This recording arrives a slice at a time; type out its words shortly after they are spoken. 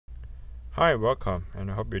Hi, welcome, and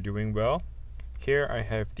I hope you're doing well. Here I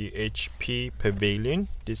have the HP Pavilion.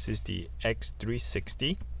 This is the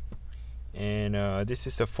x360, and this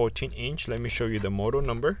is a 14-inch. Let me show you the model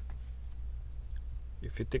number.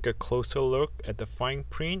 If you take a closer look at the fine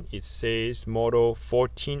print, it says model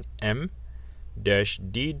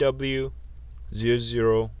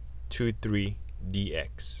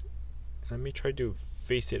 14M-dw0023dx. Let me try to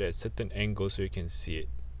face it at a certain angle so you can see it.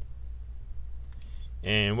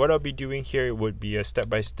 And what I'll be doing here would be a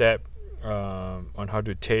step-by-step on how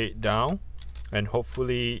to tear it down, and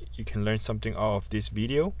hopefully you can learn something out of this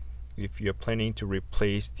video. If you're planning to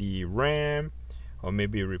replace the RAM, or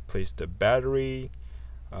maybe replace the battery,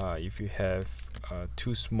 if you have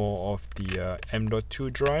too small of the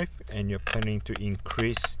M.2 drive and you're planning to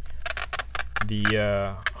increase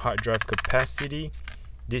the hard drive capacity,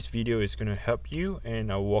 this video is going to help you,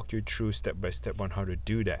 and I'll walk you through step by step on how to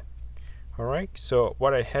do that. Alright, so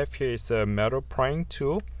what I have here is a metal prying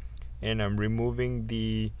tool, and I'm removing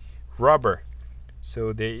the rubber.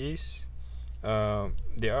 So there are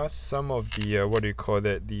some of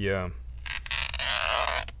the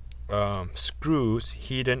screws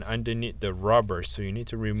hidden underneath the rubber, so you need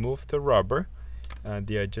to remove the rubber.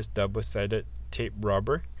 They are just double-sided tape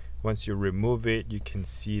rubber. Once you remove it, you can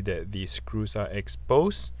see that the screws are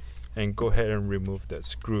exposed, and go ahead and remove that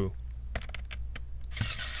screw.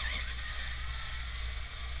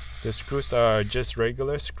 The screws are just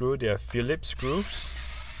regular screw. They are Phillips screws.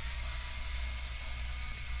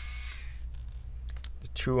 The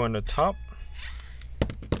two on the top.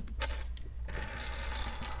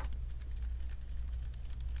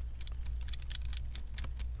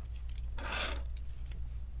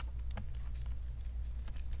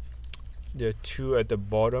 There are two at the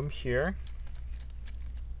bottom here.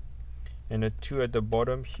 And the two at the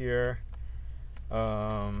bottom here,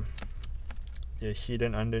 they're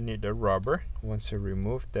hidden underneath the rubber. Once you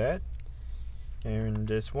remove that, and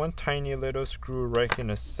there's one tiny little screw right in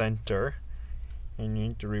the center, and you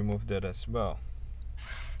need to remove that as well.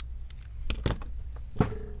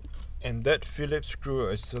 And that Phillips screw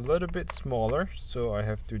is a little bit smaller, so I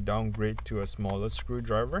have to downgrade to a smaller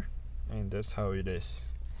screwdriver, and that's how it is.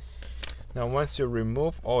 Now once you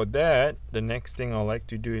remove all that, the next thing I like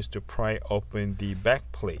to do is to pry open the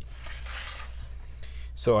back plate.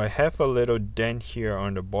 So I have a little dent here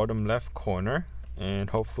on the bottom left corner,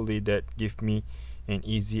 and hopefully that gives me an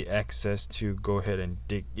easy access to go ahead and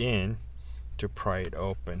dig in to pry it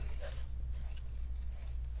open.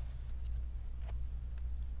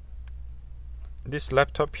 This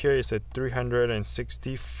laptop here is a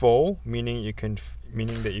 360 fold, meaning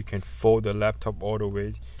that you can fold the laptop all the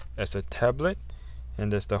way as a tablet,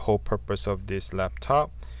 and that's the whole purpose of this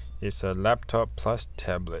laptop. It's a laptop plus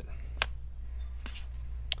tablet.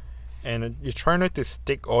 And you try not to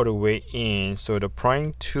stick all the way in, so the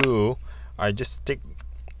prying tool, I just stick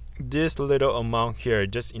this little amount here,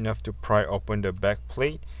 just enough to pry open the back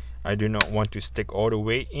plate. I do not want to stick all the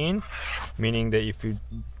way in, meaning that if you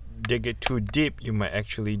dig it too deep, you might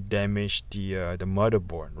actually damage the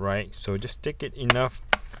motherboard, right? So just stick it enough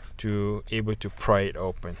to able to pry it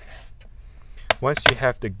open. Once you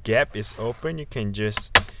have the gap is open, you can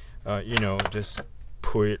just just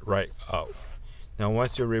pull it right out. Now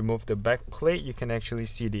once you remove the back plate, you can actually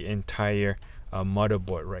see the entire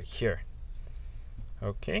motherboard right here.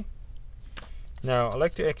 Okay, now I'd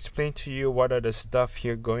like to explain to you what are the stuff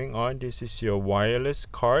here going on. This is your wireless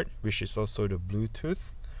card, which is also the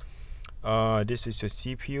Bluetooth. This is your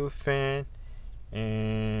CPU fan,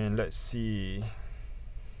 and let's see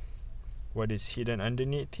what is hidden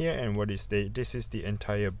underneath here, and what is this is the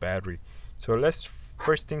entire battery. So let's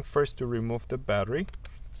first to remove the battery.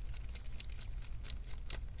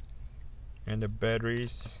 And the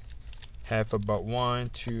batteries have about 1,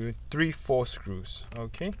 2, 3, 4 screws.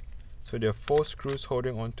 Okay, so there are 4 screws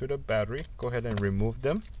holding onto the battery. Go ahead and remove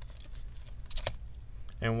them.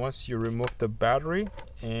 And once you remove the battery,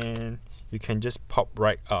 and you can just pop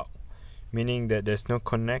right out, meaning that there's no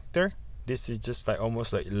connector. This is just like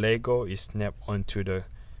almost like Lego is snapped onto the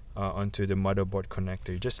motherboard connector.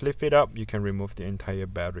 You just lift it up, you can remove the entire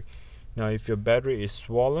battery. Now if your battery is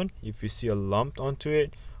swollen, if you see a lump onto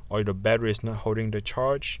it, or the battery is not holding the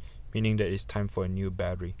charge, meaning that it's time for a new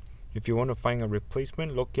battery. If you want to find a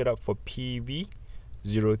replacement, look it up for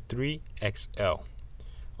PV03XL,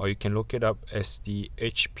 or you can look it up as the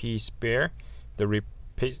HP spare. The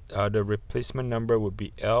replacement number would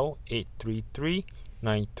be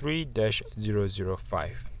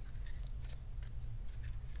L83393-005.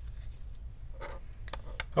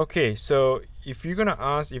 Okay, so if you're gonna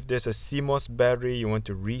ask if there's a Cmos battery, you want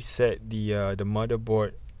to reset the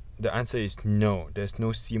motherboard the answer is no. There's no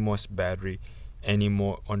Cmos battery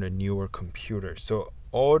anymore on the newer computer. So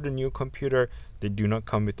all the new computer, they do not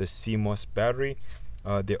come with a Cmos battery.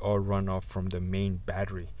 They all run off from the main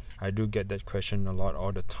battery. I do get that question a lot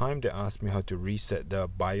all the time. They ask me how to reset the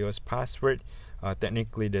BIOS password.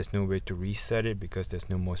 Technically, there's no way to reset it because there's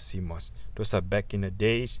no more Cmos. Those are back in the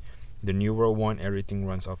days. The newer one, everything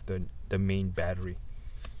runs off the main battery.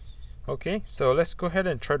 Okay, so let's go ahead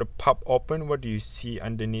and try to pop open. What do you see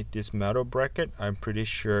underneath this metal bracket? I'm pretty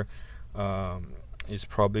sure it's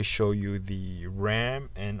probably show you the RAM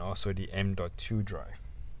and also the M.2 drive.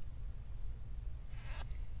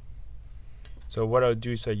 So what I'll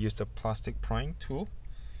do is I use a plastic prying tool,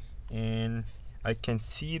 and I can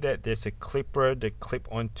see that there's a clipper that clip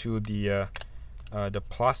onto the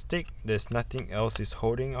plastic. There's nothing else is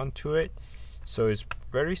holding onto it, so it's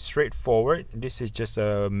very straightforward. This is just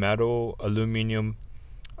a metal aluminum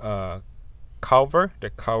cover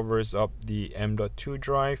that covers up the M.2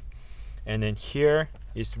 drive, and then here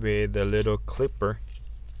is where the little clipper.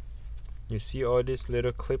 You see all this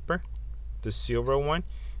little clipper, the silver one,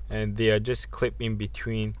 and they are just clipped in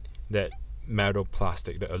between that metal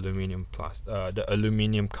plastic, the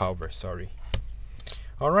aluminum cover. Sorry.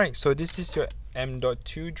 All right, so this is your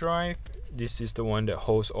M.2 drive. This is the one that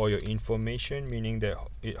holds all your information, meaning that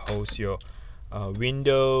it holds your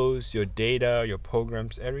Windows, your data, your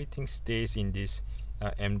programs. Everything stays in this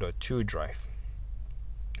M.2 drive.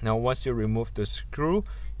 Now once you remove the screw,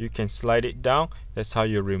 you can slide it down. That's how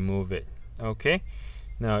you remove it. Okay,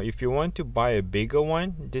 now if you want to buy a bigger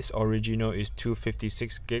one, this original is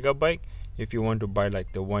 256 gigabyte. If you want to buy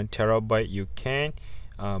like the 1 terabyte, you can,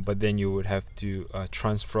 but then you would have to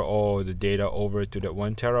transfer all the data over to that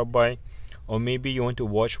 1 terabyte. Or maybe you want to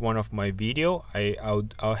watch one of my video.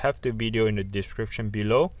 I'll have the video in the description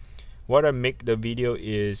below. What I make the video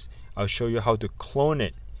is I'll show you how to clone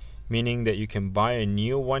it, meaning that you can buy a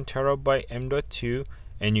new 1 terabyte M.2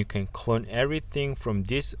 and you can clone everything from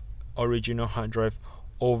this original hard drive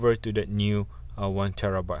over to that new 1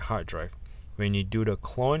 terabyte hard drive. When you do the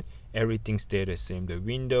clone, everything stays the same. The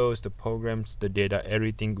Windows, the programs, the data,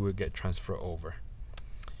 everything will get transferred over.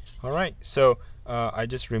 Alright, so I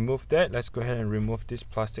just removed that. Let's go ahead and remove this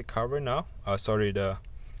plastic cover now. Sorry, the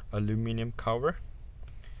aluminum cover.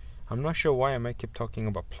 I'm not sure why I might keep talking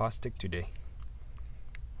about plastic today,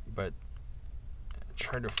 but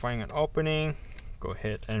try to find an opening. Go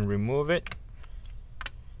ahead and remove it.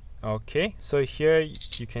 Okay, so here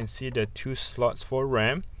you can see the 2 slots for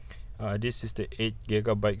RAM. This is the 8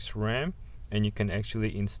 gigabytes RAM, and you can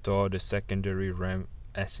actually install the secondary RAM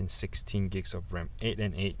as in 16 gigs of RAM. 8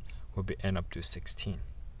 and 8 will be end up to 16.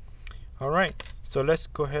 Alright, so let's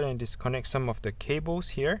go ahead and disconnect some of the cables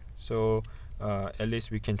here, so at least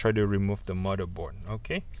we can try to remove the motherboard.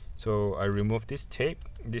 Okay, so I remove this tape.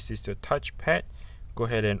 This is the touchpad. Go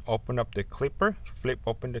ahead and open up the clipper, flip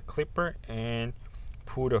open the clipper, and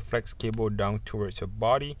pull the flex cable down towards your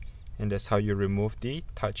body, and that's how you remove the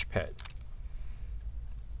touchpad.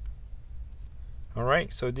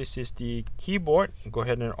 Alright, so this is the keyboard. Go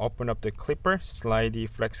ahead and open up the clipper, slide the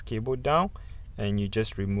flex cable down, and you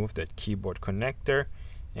just remove that keyboard connector.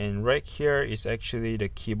 And right here is actually the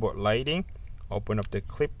keyboard lighting. Open up the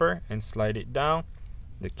clipper and slide it down.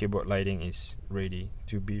 The keyboard lighting is ready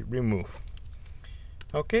to be removed.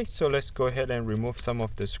 Okay, so let's go ahead and remove some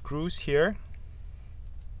of the screws here.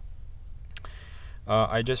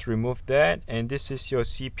 I just removed that, and this is your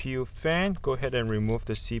CPU fan. Go ahead and remove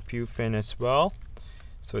the CPU fan as well.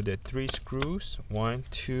 So there are 3 screws, 1,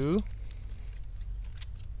 2,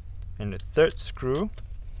 and the 3rd screw.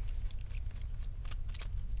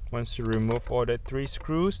 Once you remove all the 3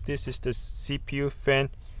 screws, this is the CPU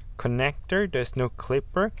fan connector. There's no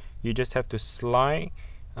clipper. You just have to slide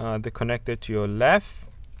the connector to your left.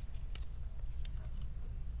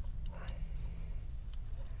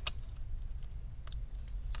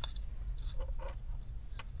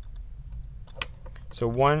 So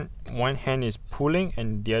one hand is pulling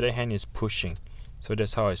and the other hand is pushing. So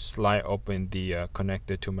that's how I slide open the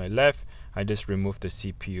connector to my left. I just remove the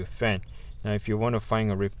CPU fan. Now if you want to find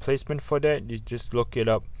a replacement for that, you just look it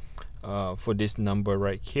up for this number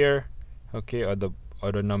right here, okay, or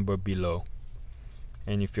the number below.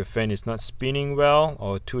 And if your fan is not spinning well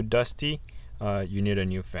or too dusty, you need a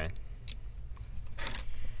new fan.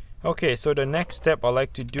 Okay, so the next step I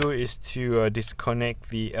like to do is to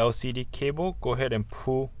disconnect the LCD cable. Go ahead and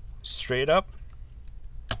pull straight up,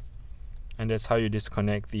 and that's how you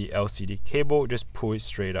disconnect the LCD cable. Just pull it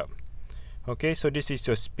straight up. Okay, so this is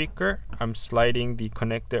your speaker. I'm sliding the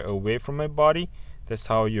connector away from my body. That's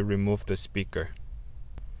how you remove the speaker.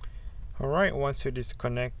 Alright, once you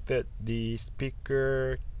disconnected the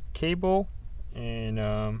speaker cable,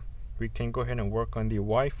 and we can go ahead and work on the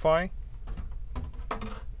Wi-Fi.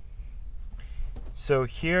 So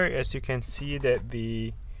here, as you can see, that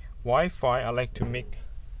the Wi-Fi, I like to make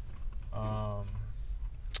a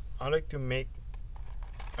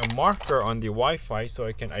marker on the Wi-Fi so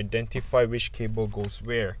I can identify which cable goes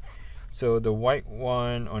where. So the white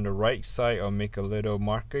one on the right side, I'll make a little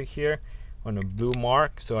marker here on a blue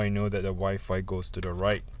mark, so I know that the Wi-Fi goes to the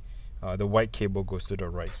right. The white cable goes to the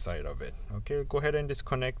right side of it. Okay, go ahead and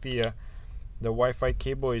disconnect the Wi-Fi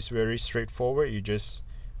cable. Is very straightforward. You just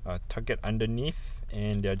tuck it underneath,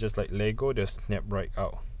 and they're just like Lego. They snap right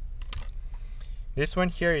out. This one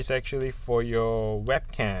here is actually for your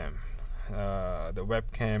webcam, the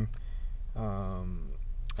webcam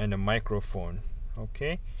and the microphone.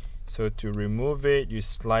 Okay, so to remove it, you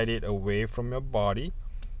slide it away from your body,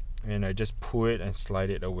 and I just pull it and slide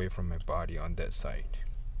it away from my body on that side.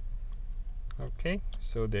 Okay,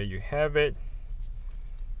 so there you have it.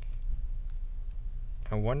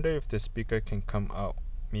 I wonder if the speaker can come out.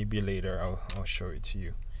 Maybe later I'll show it to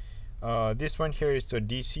you. This one here is the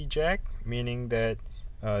DC jack, meaning that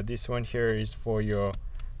this one here is for your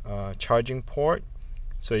charging port.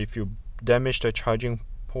 So if you damage the charging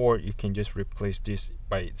port, you can just replace this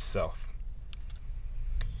by itself.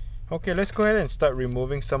 Okay, let's go ahead and start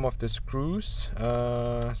removing some of the screws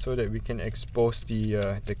so that we can expose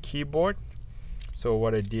the keyboard. So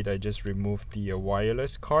what I did, I just removed the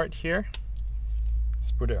wireless card here.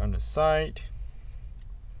 Let's put it on the side.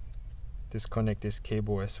 Disconnect this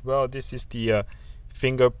cable as well. This is the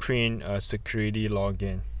fingerprint security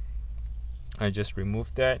login. I just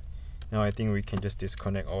removed that. Now I think we can just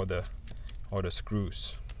disconnect all the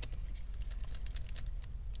screws.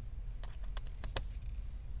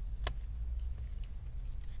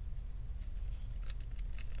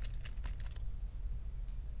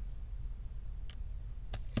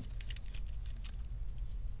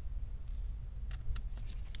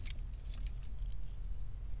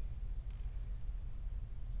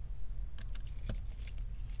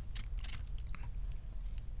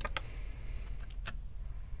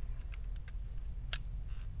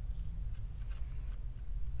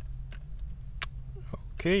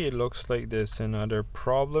 Okay, it looks like there's another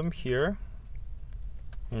problem here,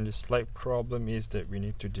 and the slight problem is that we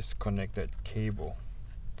need to disconnect that cable.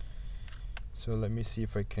 So let me see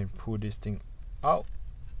if I can pull this thing out.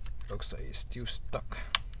 Looks like it's still stuck.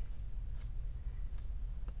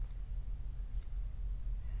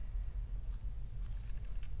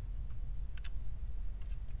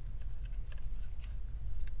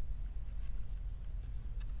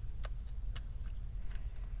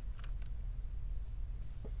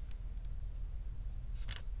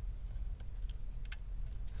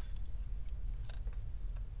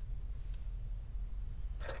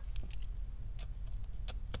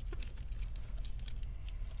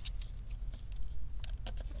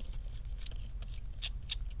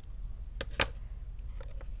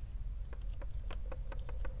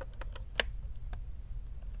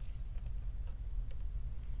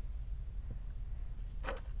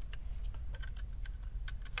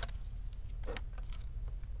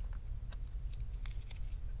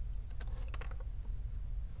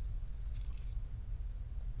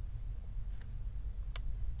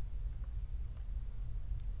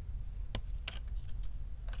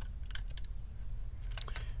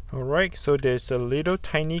 Alright, so there's a little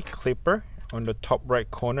tiny clipper on the top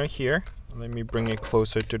right corner here. Let me bring it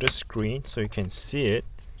closer to the screen so you can see it.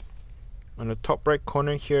 On the top right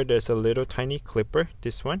corner here, there's a little tiny clipper,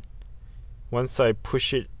 this one. Once I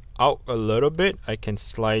push it out a little bit, I can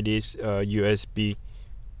slide this USB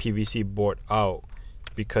PVC board out,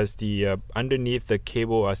 because the underneath the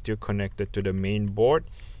cable are still connected to the main board,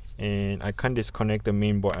 and I can't disconnect the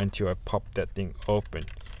main board until I pop that thing open.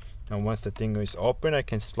 Now once the thing is open, I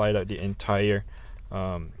can slide out the entire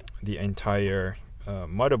motherboard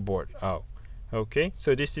out. Okay,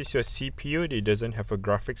 so this is your CPU. It doesn't have a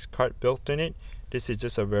graphics card built in it. This is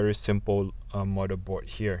just a very simple motherboard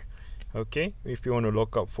here. Okay, if you want to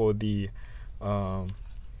look up for the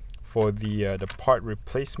part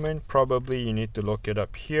replacement, probably you need to look it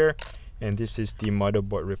up here, and this is the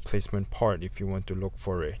motherboard replacement part if you want to look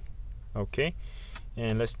for it. Okay,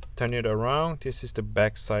 and let's turn it around. This is the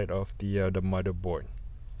back side of the motherboard.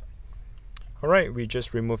 Alright, we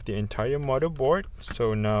just removed the entire motherboard.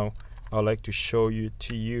 So now I'd like to show you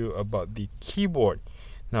about the keyboard.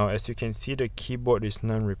 Now as you can see, the keyboard is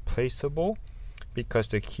non-replaceable, because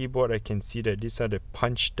the keyboard, I can see that these are the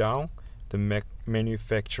punch down. The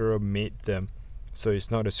manufacturer made them, so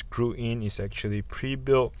it's not a screw in, it's actually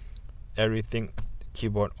pre-built everything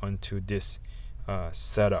keyboard onto this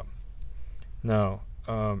setup. Now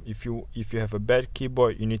if you have a bad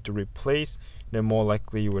keyboard you need to replace, then more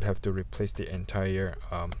likely you would have to replace the entire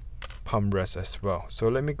palm rest as well. So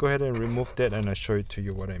let me go ahead and remove that, and I'll show it to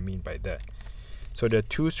you what I mean by that. So there are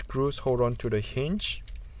 2 screws hold on to the hinge,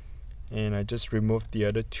 and I just removed the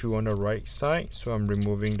other 2 on the right side, so I'm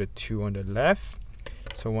removing the 2 on the left.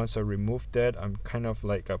 So once I remove that, I'm kind of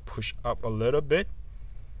like push up a little bit,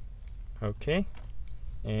 okay,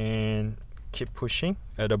 and keep pushing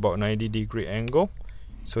at about 90-degree angle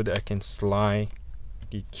so that I can slide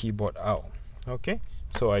the keyboard out. Okay,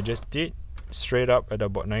 so I just did straight up at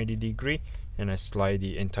about 90-degree, and I slide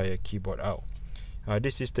the entire keyboard out.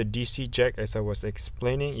 This is the DC jack, as I was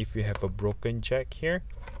explaining. If you have a broken jack here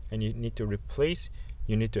and you need to replace,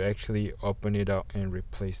 you need to actually open it out and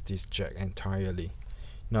replace this jack entirely.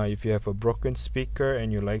 Now if you have a broken speaker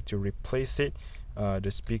and you like to replace it,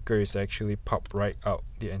 the speaker is actually popped right out,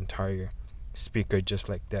 the entire speaker, just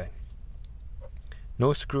like that.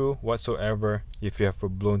 No screw whatsoever. If you have a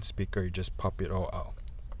blown speaker, you just pop it all out.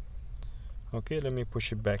 Okay, let me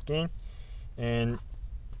push it back in. And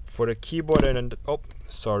for the keyboard and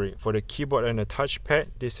for the keyboard and the touchpad,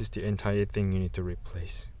 this is the entire thing you need to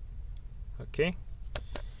replace. Okay,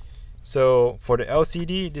 so for the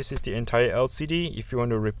LCD, this is the entire LCD. If you want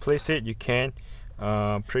to replace it, you can.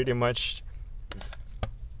 Pretty much,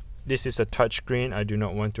 this is a touchscreen. I do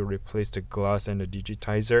not want to replace the glass and the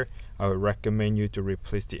digitizer. I would recommend you to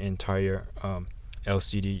replace the entire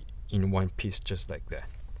LCD in one piece, just like that.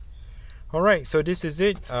 Alright, so this is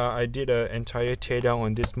it. I did an entire teardown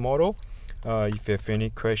on this model. If you have any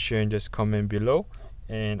question, just comment below,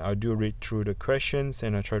 and I do read through the questions,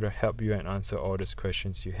 and I try to help you and answer all those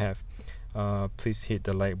questions you have. Please hit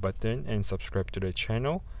the like button and subscribe to the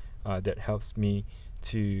channel. That helps me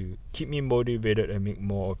to keep me motivated and make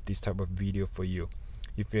more of this type of video for you.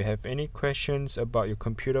 If you have any questions about your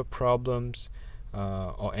computer problems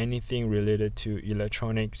or anything related to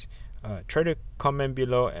electronics, try to comment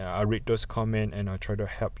below. I'll read those comments and I'll try to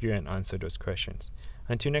help you and answer those questions.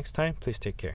 Until next time, please take care.